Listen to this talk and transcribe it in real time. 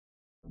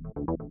In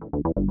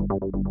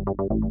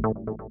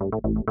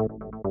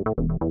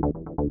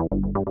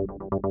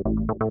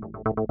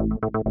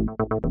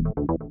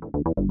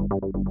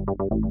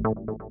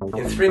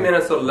 3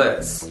 minutes or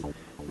less,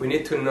 we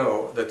need to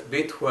know that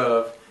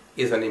B12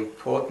 is an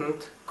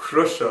important,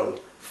 crucial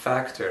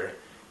factor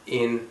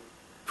in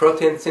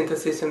protein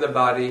synthesis in the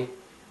body,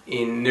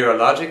 in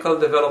neurological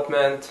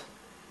development,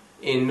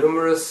 in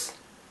numerous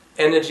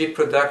energy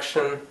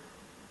production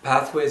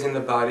pathways in the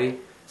body.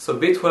 So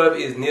B12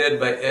 is needed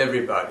by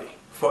everybody,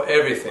 for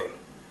everything.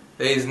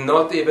 There is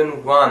not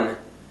even one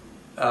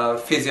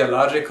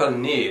physiological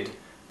need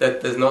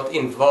that does not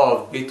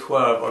involve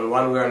B12 on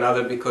one way or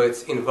another, because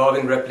it's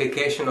involving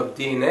replication of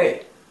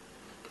DNA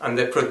and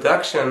the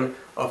production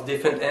of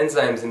different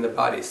enzymes in the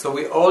body. So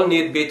we all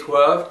need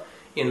B12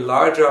 in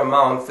larger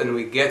amounts than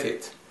we get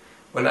it.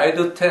 When I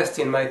do tests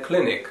in my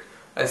clinic,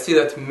 I see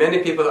that many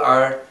people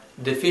are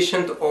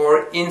deficient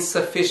or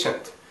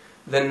insufficient.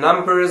 The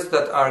numbers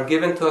that are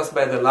given to us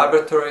by the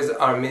laboratories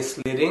are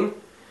misleading.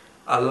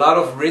 A lot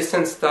of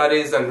recent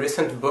studies and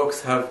recent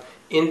books have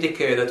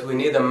indicated that we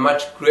need a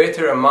much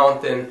greater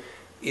amount than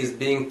is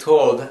being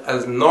told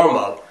as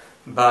normal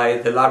by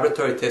the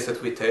laboratory tests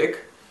that we take.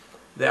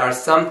 There are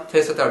some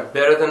tests that are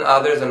better than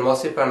others, and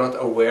most people are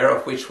not aware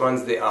of which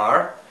ones they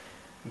are,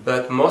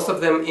 but most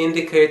of them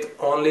indicate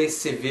only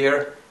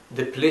severe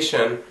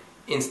depletion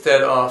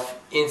instead of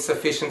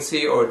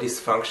insufficiency or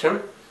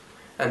dysfunction.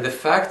 And the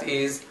fact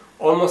is,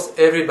 almost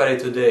everybody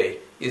today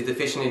is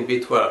deficient in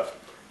B12.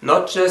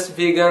 Not just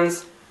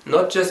vegans,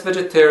 not just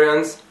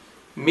vegetarians,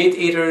 meat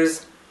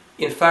eaters.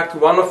 In fact,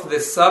 one of the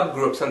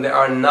subgroups, and there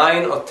are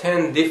 9 or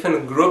 10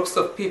 different groups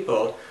of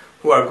people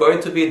who are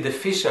going to be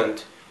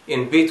deficient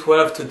in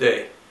B12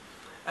 today.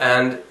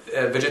 And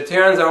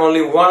vegetarians are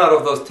only one out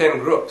of those 10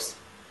 groups.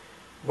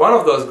 One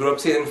of those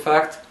groups is in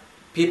fact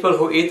people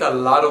who eat a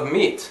lot of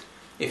meat.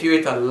 If you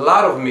eat a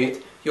lot of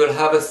meat, you'll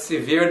have a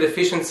severe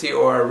deficiency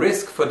or a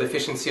risk for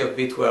deficiency of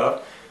B12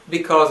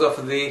 because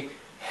of the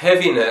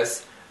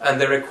heaviness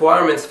and the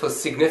requirements for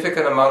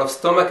significant amount of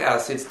stomach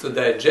acids to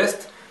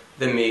digest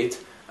the meat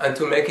and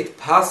to make it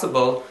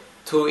possible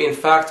to in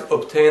fact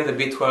obtain the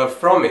B12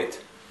 from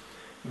it.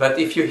 But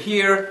if you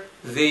hear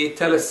the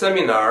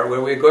teleseminar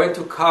where we're going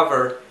to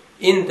cover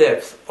in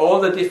depth all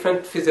the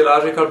different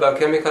physiological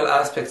biochemical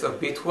aspects of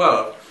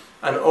B12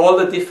 and all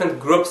the different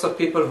groups of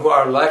people who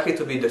are likely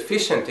to be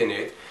deficient in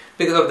it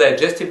because of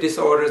digestive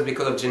disorders,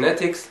 because of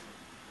genetics,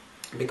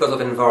 because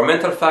of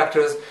environmental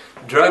factors,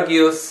 drug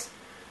use,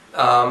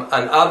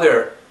 and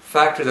other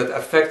factors that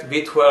affect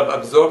B12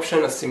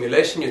 absorption,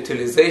 assimilation,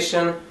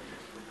 utilization.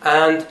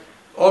 And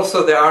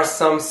also there are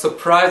some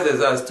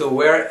surprises as to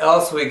where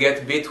else we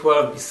get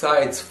B12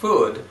 besides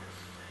food,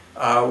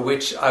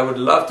 which I would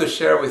love to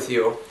share with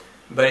you,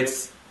 but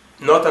it's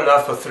not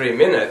enough for 3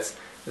 minutes.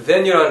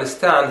 Then you'll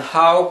understand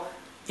how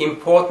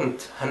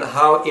important and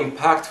how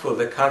impactful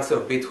the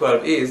concept of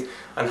B12 is,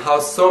 and how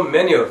so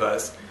many of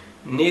us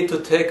need to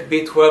take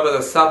B12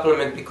 as a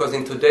supplement, because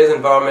in today's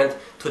environment,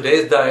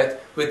 today's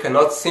diet, we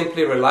cannot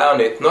simply rely on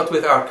it, not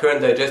with our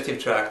current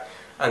digestive tract.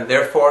 And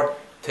therefore,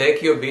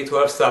 take your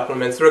B12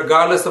 supplements,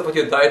 regardless of what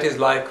your diet is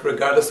like,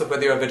 regardless of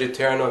whether you're a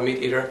vegetarian or a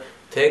meat eater.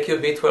 Take your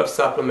B12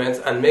 supplements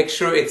and make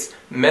sure it's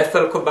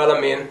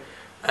methylcobalamin,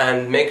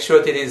 and make sure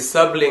that it is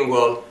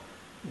sublingual,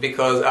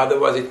 because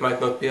otherwise it might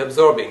not be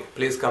absorbing.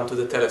 Please come to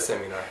the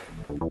teleseminar.